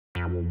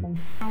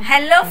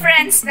Hello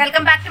friends,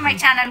 welcome back to my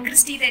channel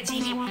Kristi the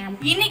Genie.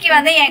 இன்னைக்கு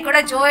வந்து என் கூட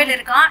Joel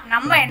இருக்கான்.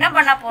 நம்ம என்ன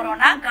பண்ண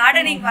போறோம்னா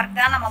கார்டனிங் வர்க்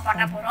தான் நம்ம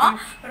பண்ண போறோம்.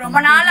 ரொம்ப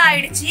நாள்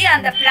ஆயிடுச்சு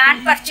அந்த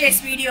பிளான்ட் பர்ச்சேஸ்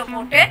வீடியோ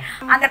போட்டு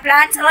அந்த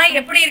பிளான்ட்ஸ் எல்லாம்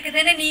எப்படி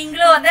இருக்குதுன்னு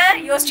நீங்களும் வந்து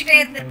யோசிச்சுட்டே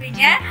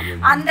இருந்திருப்பீங்க.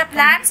 அந்த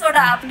பிளான்ட்ஸோட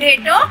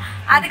அப்டேட்டும்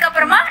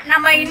அதுக்கப்புறமா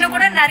நம்ம இன்னும்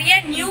கூட நிறைய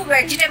நியூ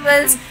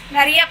வெஜிடபிள்ஸ்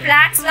நிறைய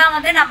பிளான்ட்ஸ்லாம்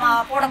வந்து நம்ம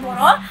போட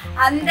போறோம்.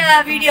 அந்த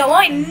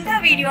வீடியோவும் இந்த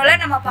வீடியோல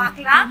நம்ம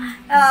பார்க்கலாம்.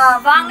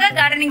 வாங்க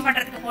கார்டனிங்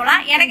பண்றதுக்கு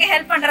போலாம். எனக்கு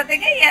ஹெல்ப்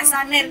பண்றதுக்கு என்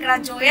சன் இருக்கிறா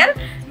ஜோயல்.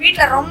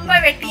 வீட்டுல ரொம்ப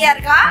வெட்டியா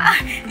இருக்கா.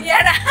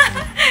 ஏன்னா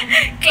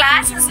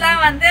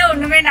கிளாஸஸ்லாம் வந்து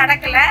ஒண்ணுமே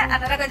நடக்கல,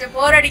 அதனால கொஞ்சம்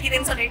போர்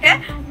அடிக்குதுன்னு சொல்லிட்டு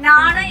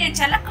நானும் என்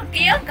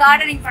செல்லக்குட்டியும்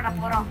கார்டனிங் பண்ண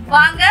போறோம்.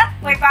 வாங்க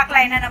போய்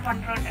பார்க்கலாம் என்னென்ன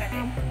பண்றோன்றது.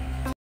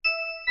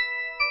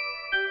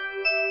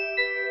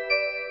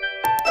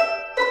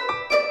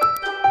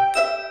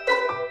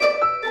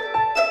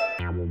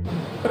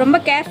 ரொம்ப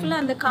கேர்ஃபுல்லா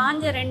அந்த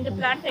காஞ்ச ரெண்டு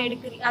பிளான்ட்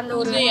எடுக்கறியா? அந்த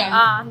ஒரு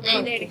அந்த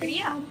இதை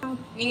எடுக்கறியா?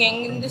 நீங்க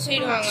எங்க இந்த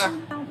சைடு வாங்க.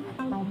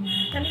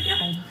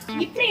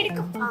 இப்படி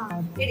எடுக்க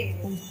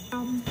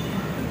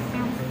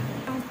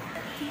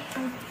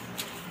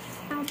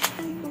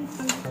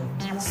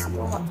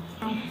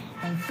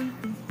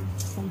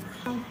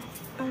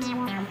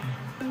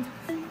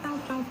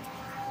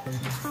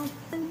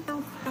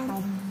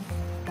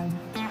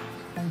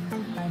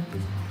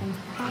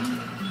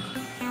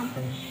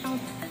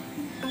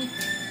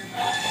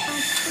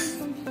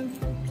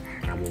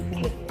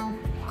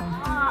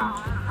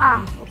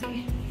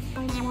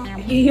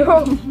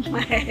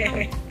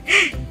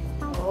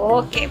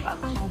ஓகே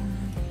பாப்பா.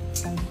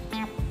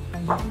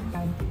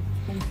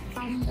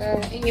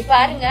 இங்க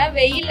பாருங்க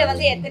வெயில்ல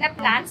வந்து எத்தனை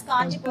பிளான்ட்ஸ்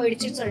காஞ்சி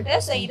போயிடுச்சுன்னு சொல்லிட்டு,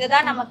 சோ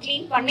இததான் நம்ம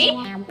க்ளீன் பண்ணி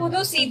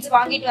புது சீட்ஸ்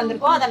வாங்கிட்டு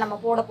வந்திருக்கோம். அதை நம்ம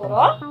போட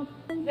போறோம்.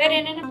 வேற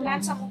என்னென்ன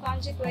பிளான்ட்ஸ் நம்ம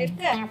காஞ்சி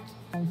போயிருக்கு?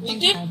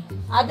 இது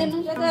அது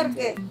நல்லதா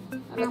இருக்கு,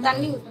 நம்ம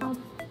தண்ணி ஊற்றணும்.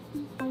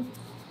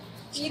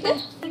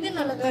 இது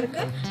நல்லதா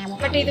இருக்கு,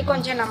 பட் இது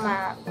கொஞ்சம் நம்ம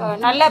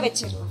நல்லா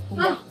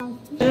வச்சிருக்கோம்.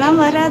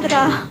 எல்லாம்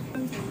வராதுடா.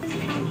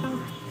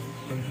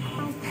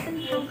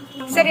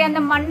 சரி அந்த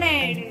மண்ணை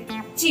எடு,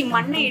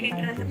 மண்ணை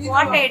எடுக்கிறது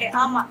வாட்டை எடு.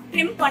 ஆமா,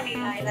 ட்ரிம்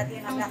பண்ணிடலாம்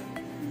எல்லாத்தையும் நல்லா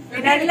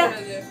நல்லா.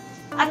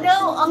 அந்த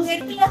அங்க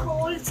இருக்குல்ல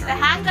ஹோல்ஸ்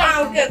ஹேங்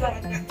ஆயிருக்கு,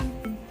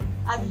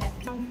 அதுல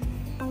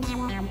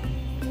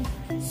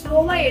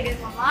ஸ்லோவா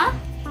எடுமாமா,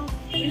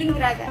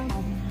 விழுங்குறாங்க.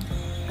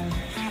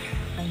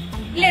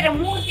 இல்ல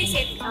மூர்த்தி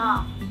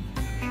சேர்த்துக்கலாம்.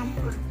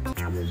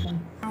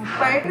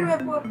 ஸ்பைடர்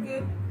வெப் இருக்கு,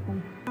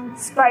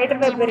 ஸ்பைடர்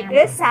வெப்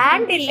இருக்கு.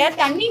 சாண்ட் இல்ல,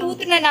 தண்ணி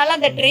ஊத்துனனால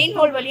அந்த ட்ரெயின்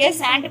ஹோல் வழியா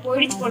சாண்ட்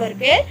போயிடுச்சு போல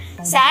இருக்கு.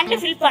 சாண்ட்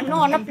ஃபில்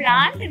பண்ணும். ஆனா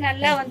பிளான்ட்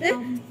நல்லா வந்து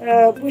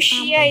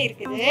புஷ்ஷியா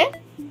இருக்குது.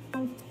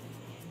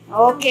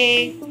 Okay,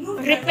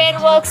 repair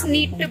works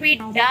need to be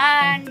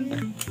done.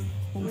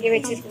 இங்க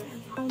வச்சிருக்கு.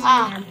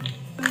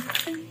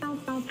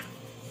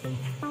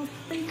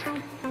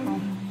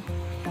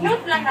 நியூ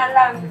பிளான்ட்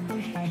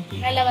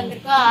நல்லா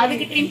வந்திருக்கா.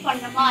 அதுக்கு ட்ரிம்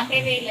பண்ணணுமா?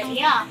 தேவையில்லை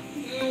இல்லையா?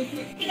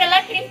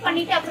 இதெல்லாம் ட்ரிம்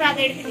பண்ணிட்டு அப்புறம்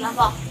அதை எடுத்துக்கலாம்.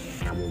 வா,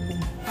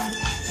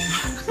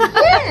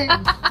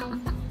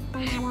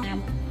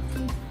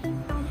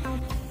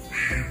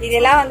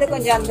 இதெல்லாம் வந்து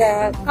கொஞ்சம் அந்த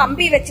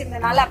கம்பி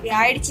வச்சிருந்தனால அப்படி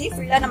ஆயிடுச்சு.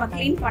 ஃபுல்லா நம்ம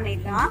கிளீன்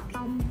பண்ணிடலாம்.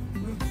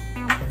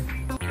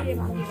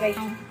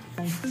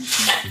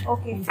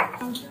 ஓகே,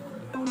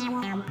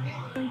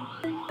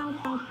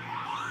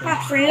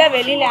 ஃபுல்லா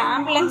வெளியில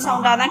ஆம்புலன்ஸ்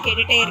சவுண்டா தான்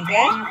கேட்டுட்டே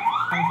இருக்கு.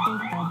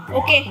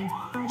 Okay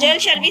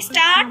gel, shall we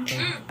start?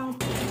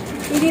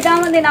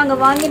 இதுதான் வந்து நாங்க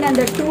வாங்கின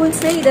அந்த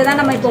டூல்ஸ். இதை தான்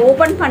நம்ம இப்போ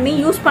ஓபன் பண்ணி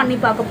யூஸ் பண்ணி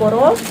பார்க்க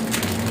போறோம்.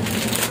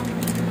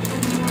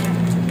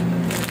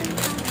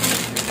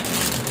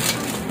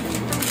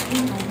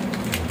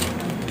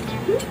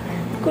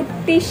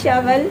 குட்டி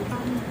ஷவல்,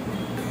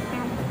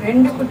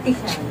 ரெண்டு குட்டி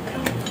ஷவல்,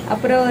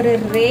 அப்புறம் ஒரு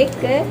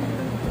ரேக்கு,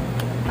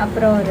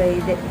 அப்புறம் ஒரு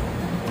இது.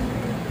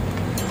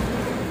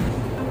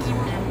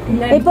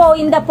 இப்போ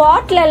இந்த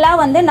பாட்ல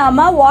எல்லாம் வந்து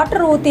நம்ம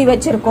வாட்டர் ஊத்தி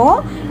வச்சிருக்கோம்.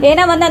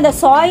 ஏன்னா வந்து அந்த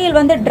சாயில்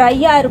வந்து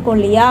ட்ரையா இருக்கும்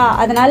இல்லையா,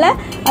 அதனால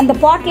அந்த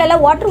பாட்ல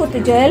எல்லாம் வாட்டர்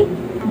ஊத்தி ஜெல்,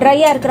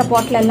 ட்ரையா இருக்கிற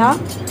பாட்ல எல்லாம்,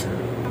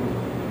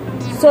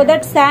 சோ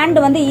தட் சாண்ட்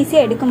வந்து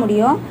ஈஸியா எடுக்க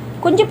முடியும்.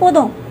 கொஞ்சம்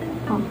போதும்.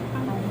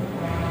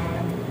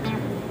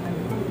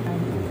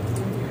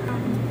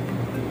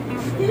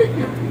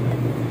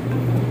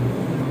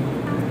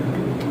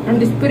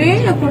 அந்த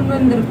ஸ்ப்ரேல கொண்டு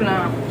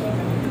வந்திருக்கலாம்.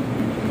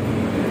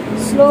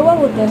 ஸ்லோவா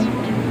ஊத்து.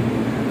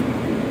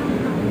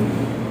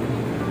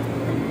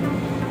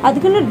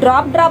 அதுக்குன்னு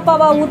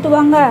டிராப்பாவா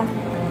ஊத்துவாங்க?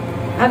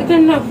 அதுக்கு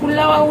என்ன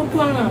ஃபுல்லாவா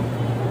ஊத்துவாங்க?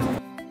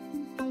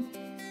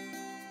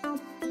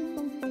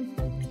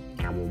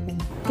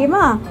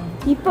 ஓகேவா?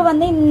 இப்போ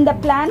வந்து இந்த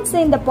பிளான்ட்ஸ்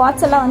இந்த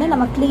பாட்ஸ் எல்லாம் வந்து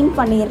நம்ம க்ளீன்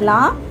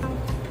பண்ணிடலாம்.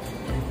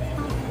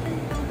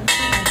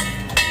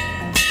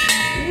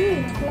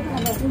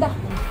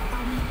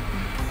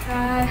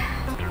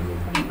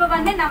 இப்போ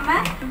வந்து நம்ம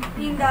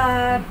இந்த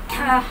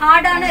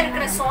ஹார்டான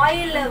இருக்கிற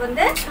சாயில்ல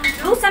வந்து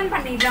லூசன்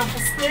பண்ணிடலாம்.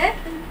 ஃபர்ஸ்ட்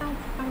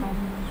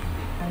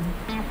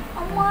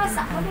அம்மா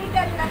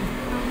சமனிட்டா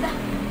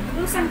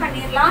லூசன்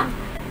பண்ணிடலாம்.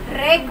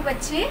 ரேக்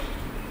வச்சு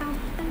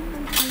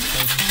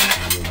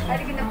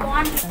அதுக்கு இந்த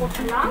பாண்ட்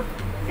போட்டுடலாம்.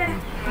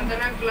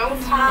 அதெல்லாம்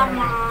க்ளவுஸ்.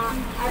 ஆமா,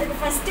 அதுக்கு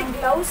ஃபர்ஸ்ட்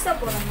க்ளவுஸ்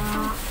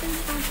போடணும்.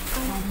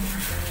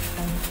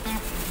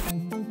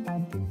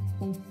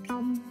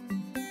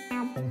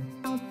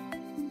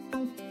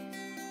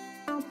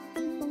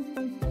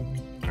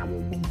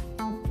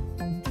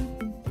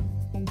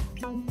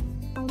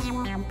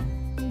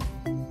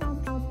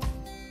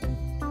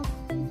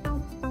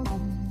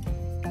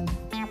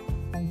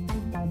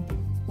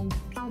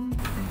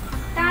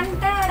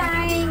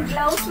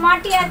 க்ளவுஸ்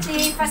மாட்டியாச்சு.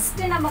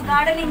 ஃபர்ஸ்ட் நம்ம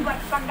கார்டனிங்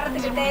ஒர்க்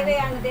பண்றதுக்கு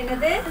தேவையானது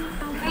என்னது?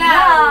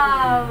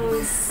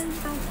 க்ளவுஸ்.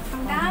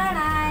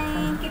 டாடாய்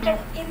கிட்ட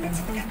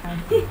இருந்துச்சு.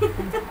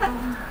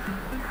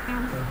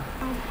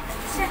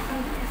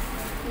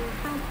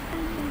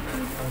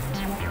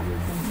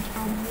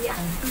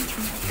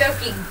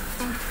 Turkey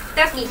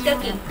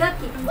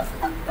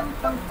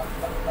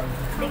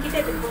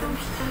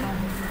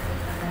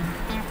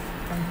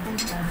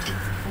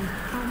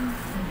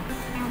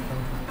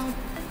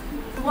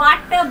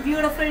What a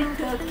beautiful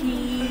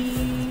turkey!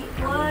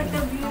 What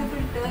a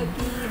beautiful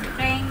turkey!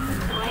 Twang,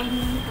 twang,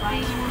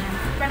 twang.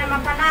 இப்போ நம்ம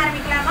பண்ண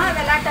ஆரம்பிக்கலாமா?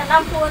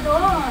 விளையாட்டெல்லாம்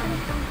போதும்.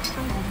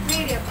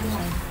 வீடியோ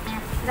பண்ணுவோம்.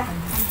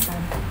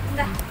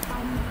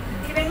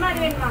 இது வேணுமா?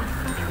 அது வேணுமா?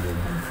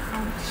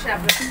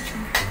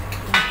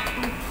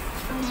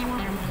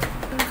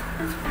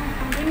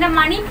 இந்த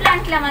மணி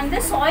பிளான்ட்ல வந்து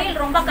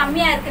சாயில் ரொம்ப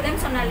கம்மியா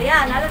இருக்குதுன்னு சொன்னா இல்லையா,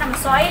 அதனால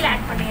நம்ம சாயில்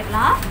ஆட்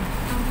பண்ணிடலாம்.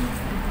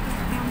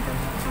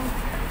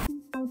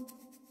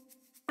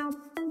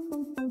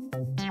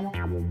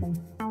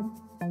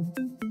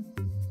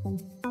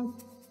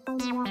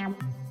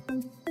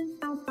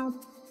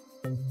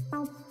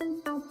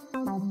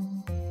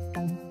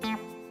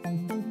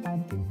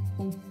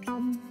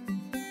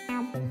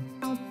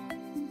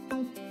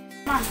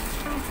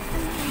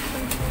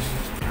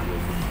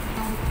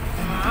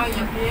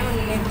 எப்படியோ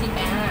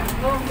நிறுத்திட்டேன்.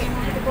 ஓகே,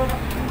 இது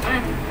போதும்.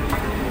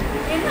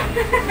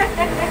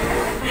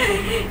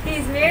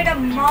 He's made a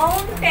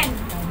mountain.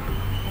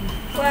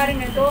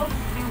 பாருங்க, தோ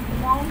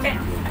mountain.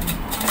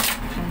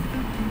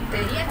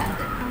 தெரியாது.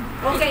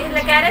 ஓகே,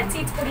 இதுல கேரட்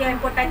சீட்ஸ் பொடியா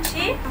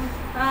போட்டாச்சு.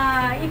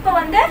 இப்போ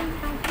வந்து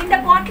இந்த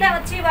பாட்ல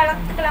வச்சு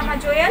வளர்த்துக்கலாமா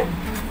ஜோயல்?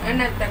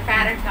 என்னத்த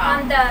கேரட்டா?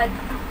 அந்த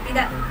இத.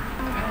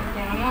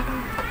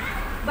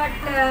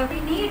 But we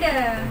need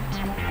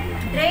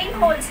drain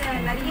holes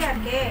நிறைய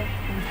இருக்கே.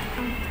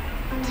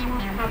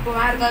 அப்போ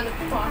வேற ஏதாவது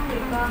பாட்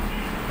இருக்கா?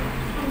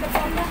 இந்த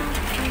பாட்ல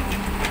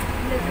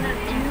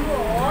இந்த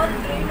ஆல்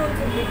drain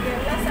holes இருக்கு.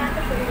 எல்லாம் சாட்ட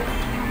போயிடும்.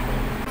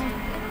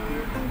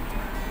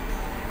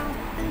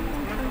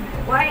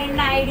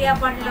 என்ன ஐடியா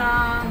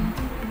பண்ணலாம்?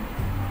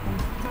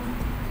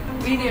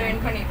 வீடியோ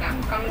எண்ட் பண்ணிட்டேன்.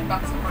 கமெண்ட்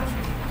பாக்ஸ் போடுங்க.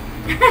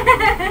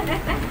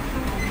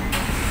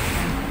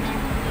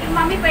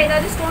 மம்மி இப்போ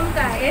ஏதாவது ஸ்டோன்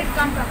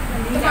எடுக்காம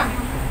பாக்குறீங்களா?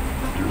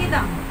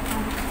 இங்கதான்.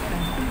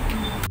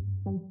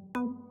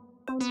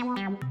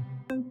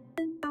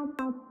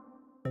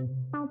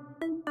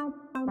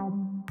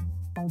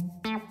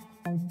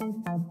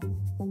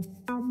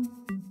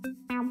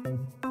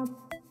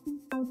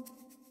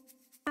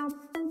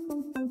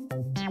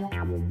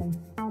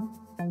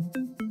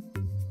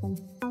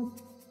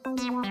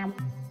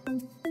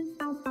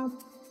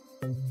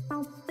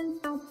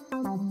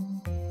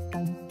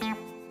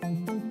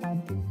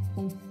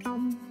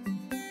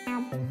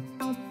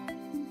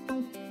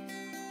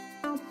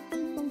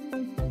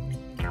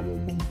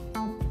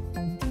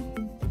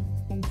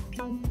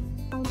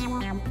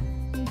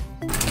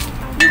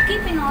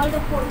 Keep in all the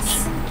holes.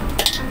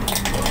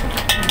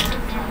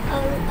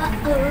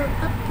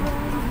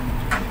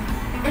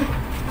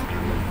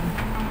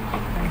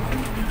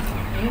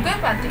 எங்க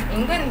பாத்து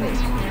எங்க இருந்து?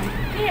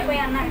 கீழே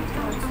போய் அண்ணா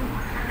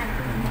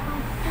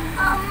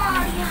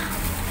அம்மாடியா.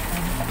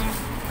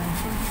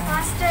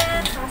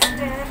 Foster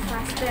foster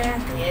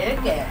foster.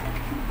 ஏகே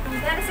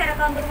வேற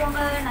சரக்கு வந்துருவாங்க.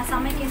 நான்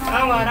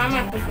சமைக்கணும். வராம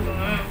இருக்க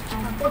சொல்லுங்க.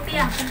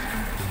 போட்டியா?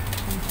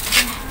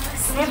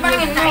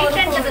 பாருங்க tight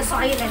into the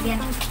soil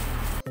again.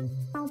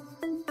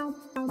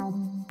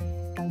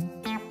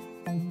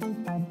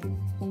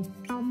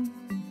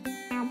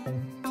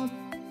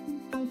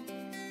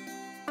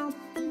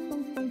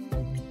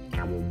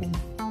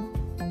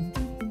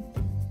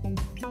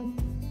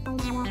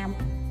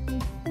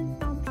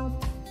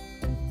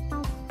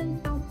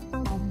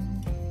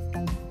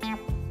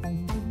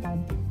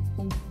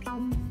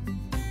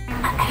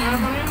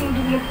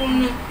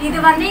 இது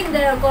வந்து இந்த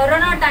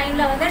கொரோனா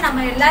டைம்ல வந்து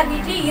நம்ம எல்லார்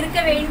வீட்லயும் இருக்க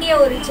வேண்டிய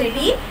ஒரு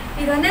செடி.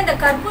 இது வந்து இந்த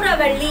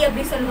கற்பூரவள்ளி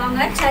அப்படி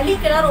சொல்லுவாங்க.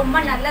 சளிக்கெல்லாம் ரொம்ப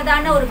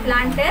நல்லதான ஒரு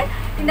பிளான்ட்.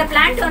 இந்த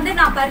பிளான்ட் வந்து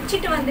நான்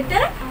பறிச்சுட்டு வந்துட்டு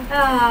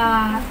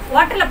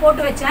வாட்டர்ல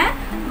போட்டு வச்சேன்.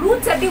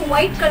 ரூட்ஸ் அப்படி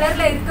ஒயிட்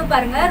கலர்ல இருக்கு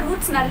பாருங்க.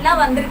 ரூட்ஸ் நல்லா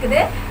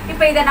வந்திருக்குது.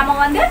 இப்போ இதை நம்ம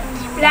வந்து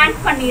பிளான்ட்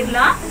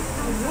பண்ணிடலாம்.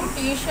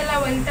 ரூட் யூஷுவலா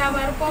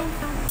வெல்டாவா இருக்கும்.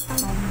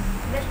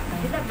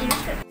 இது அப்படி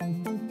இருக்கு.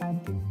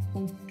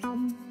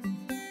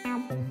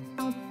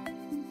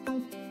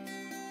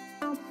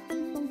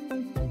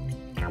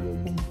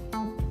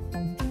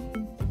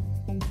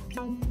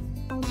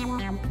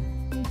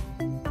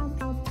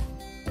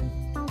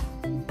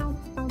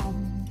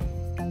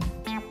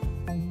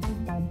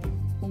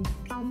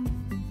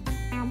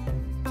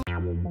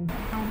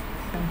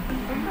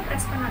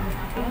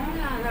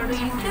 அதோட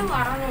இது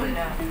வரணும்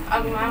இல்ல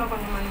அது மேல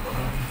கொஞ்சம் மணி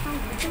போடணும்.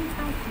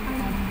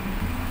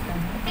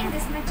 I think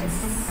this much is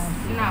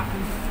enough.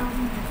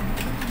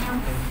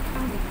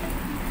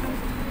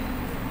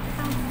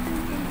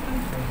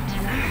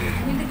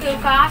 இதுக்கு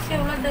காசு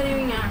எவ்வளவு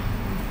தருவீங்க?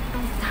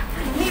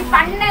 நீ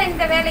பண்ண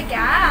இந்த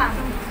வேலைக்கா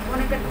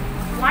உனக்கு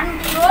 1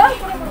 crore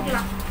கூட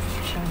கொடுக்கலாம்.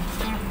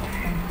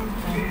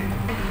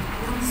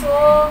 So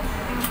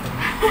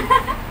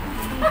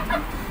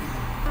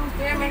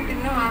பேமெண்ட்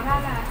இன்னும்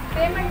வரல.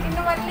 பேமெண்ட்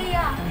இன்னும்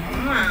வரலையா?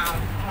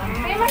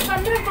 பேமெண்ட்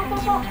வந்துரும்.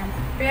 போ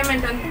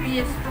பேமெண்ட் வந்து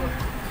PS4.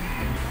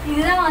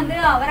 இதுதான் வந்து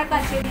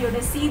அவரைக்காய் செடியோட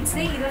சீட்ஸ்.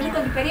 இது வந்து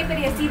கொஞ்சம் பெரிய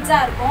பெரிய சீட்ஸா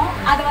இருக்கும்.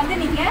 அதை வந்து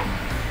நீங்க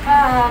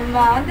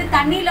வந்து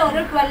தண்ணியில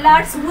ஒரு 12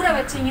 hours ஊற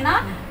வச்சீங்கன்னா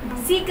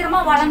சீக்கிரமா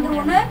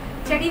வளர்ந்துரும்னு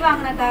செடி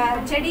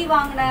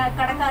வாங்கின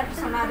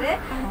கடைக்காரர் சொன்னாரு.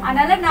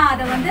 அதனால நான்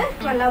அதை வந்து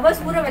 12 hours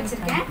ஊற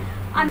வச்சிருக்கேன்.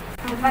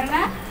 அந்த பாருங்க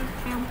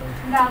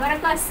இந்த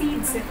அவரைக்காய்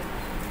சீட்ஸ்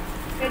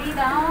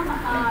தெரியுதா?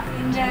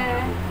 இந்த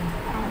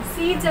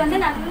சீட்ஸ் வந்து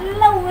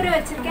நல்லா ஊற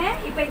வச்சிருக்கேன்.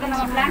 இப்போ இதை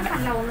நம்ம பிளான்ட்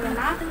பண்ணலாம்.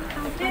 ஒண்ணுன்னா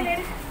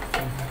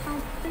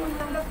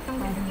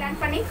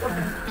பிளான்ட் பண்ணி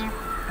போட்டுருங்க.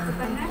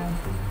 பாருங்க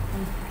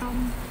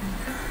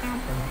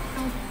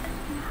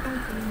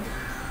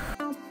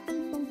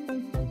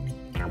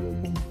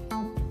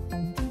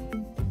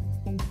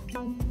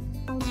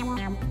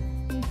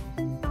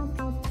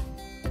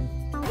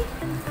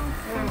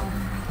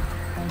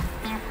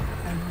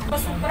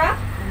சூப்பரா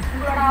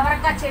உங்களோட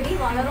அவரைக்காய் செடி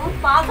வளரும்.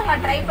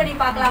 பார்க்கலாம், ட்ரை பண்ணி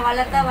பார்க்கலாம்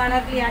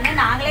வளரலையான்னு.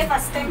 நாங்களே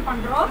ஃபர்ஸ்ட் டைம்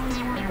பண்றோம்.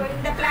 இப்போ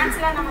இந்த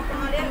பிளான்ட்ஸ்லாம் நமக்கு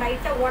முன்னாடியே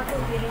லைட்டா வாட்டர்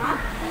ஊற்றிடலாம்.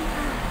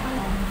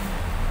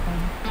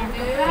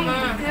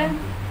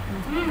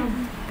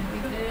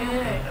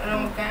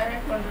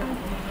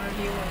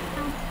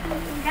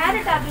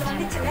 கேரட் அதுல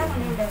வந்துச்சுல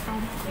பண்ணிடு.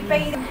 இப்போ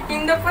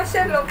இந்த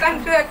பொசிஷன்ல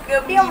உட்கார்ந்து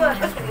எப்படியோ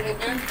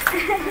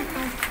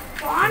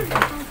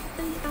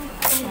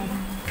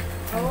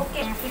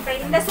ஓகே.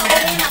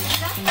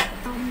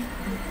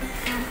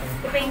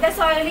 இப்போ இந்த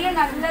சாயிலையும்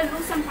நல்லா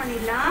லூசன்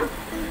பண்ணிடலாம்.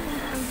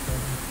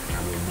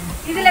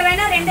 இதுல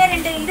வேணா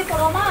 2 இது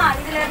போடுவோமா?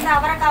 இதுல இருந்து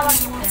அவரைக்காய்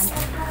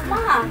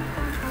போடுவோமா?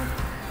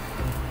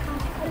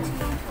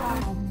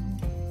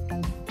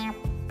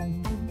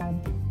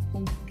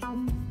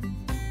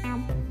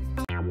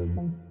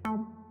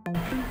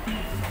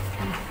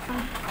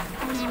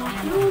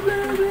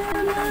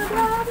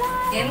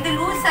 எந்த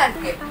லூசா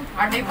இருக்கு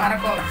அப்படியே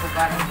பறக்க வைப்பு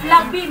பாருங்க.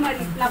 லப்பி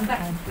மாதிரி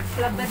லப்பர்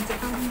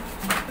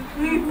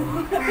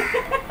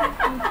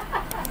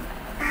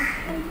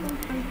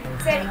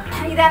சரி,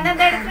 இது அந்த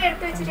இடத்துல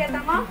எடுத்து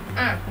வச்சிருக்கேம்மா.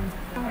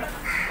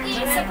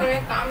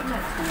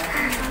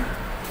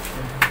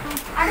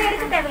 அதை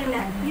எடுக்க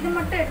தேவையில்லை, இது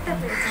மட்டும் எடுத்து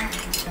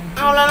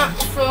அவ்வளோதான்.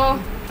 So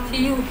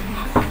you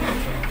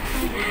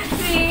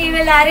we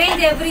will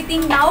arrange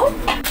everything now.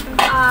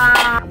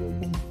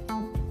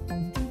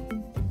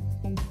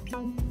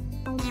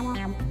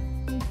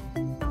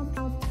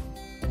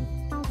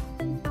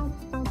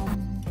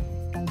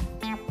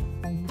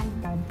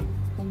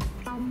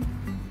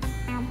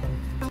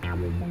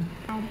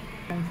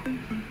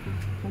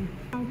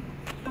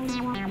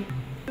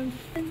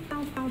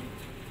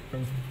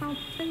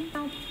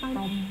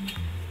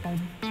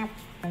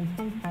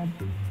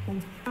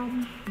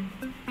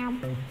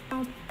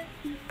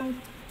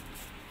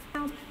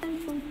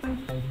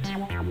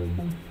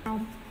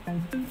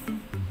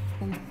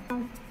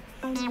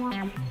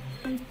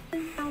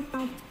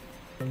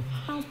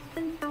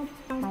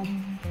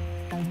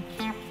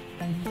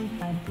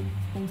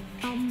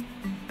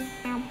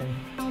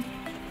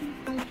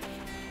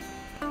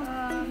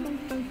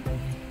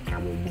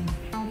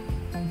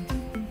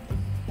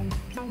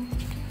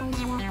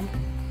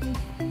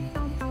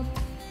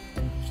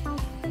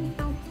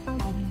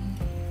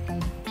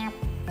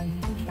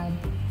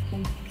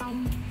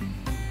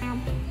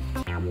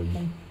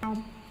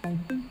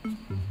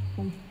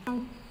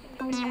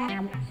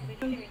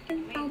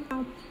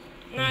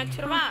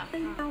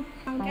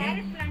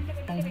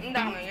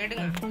 இந்தாங்க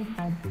எடுங்க.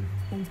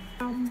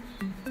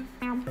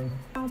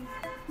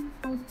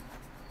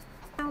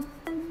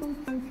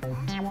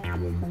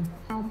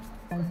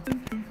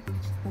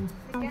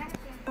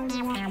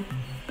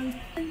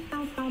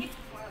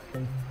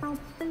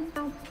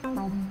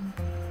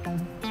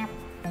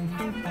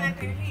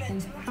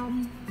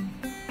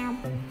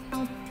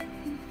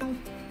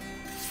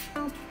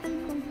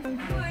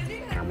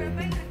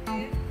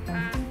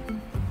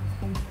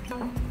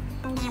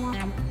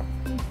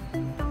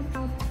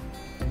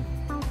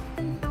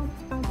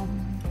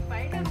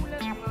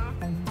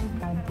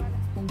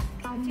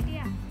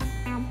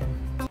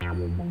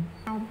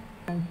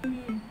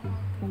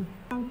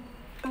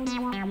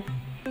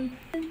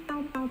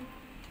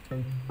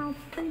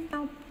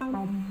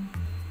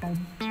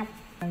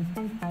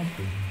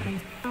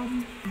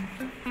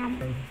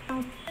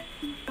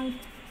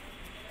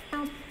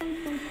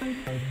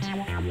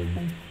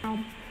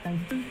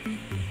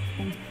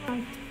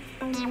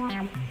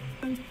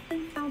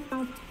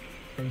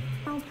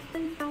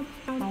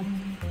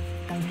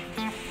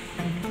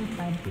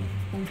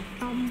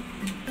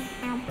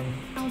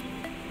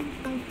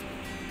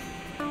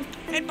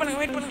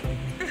 வெயிட் பண்ணுங்க.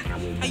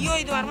 ஐயோ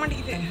இது வர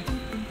மாட்டேங்குது.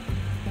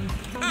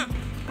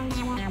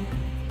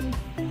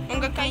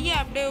 உங்க கையை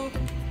அப்படியே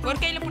ஒரு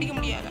கையில பிடிக்க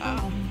முடியாதா?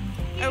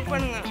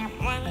 பண்ணுங்க.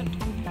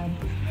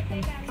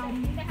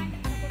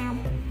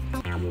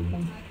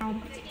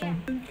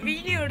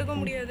 வீடியோ எடுக்க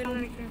முடியாதுன்னு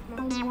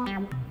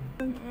நினைக்கிறேன்.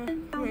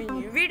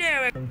 வீடியோ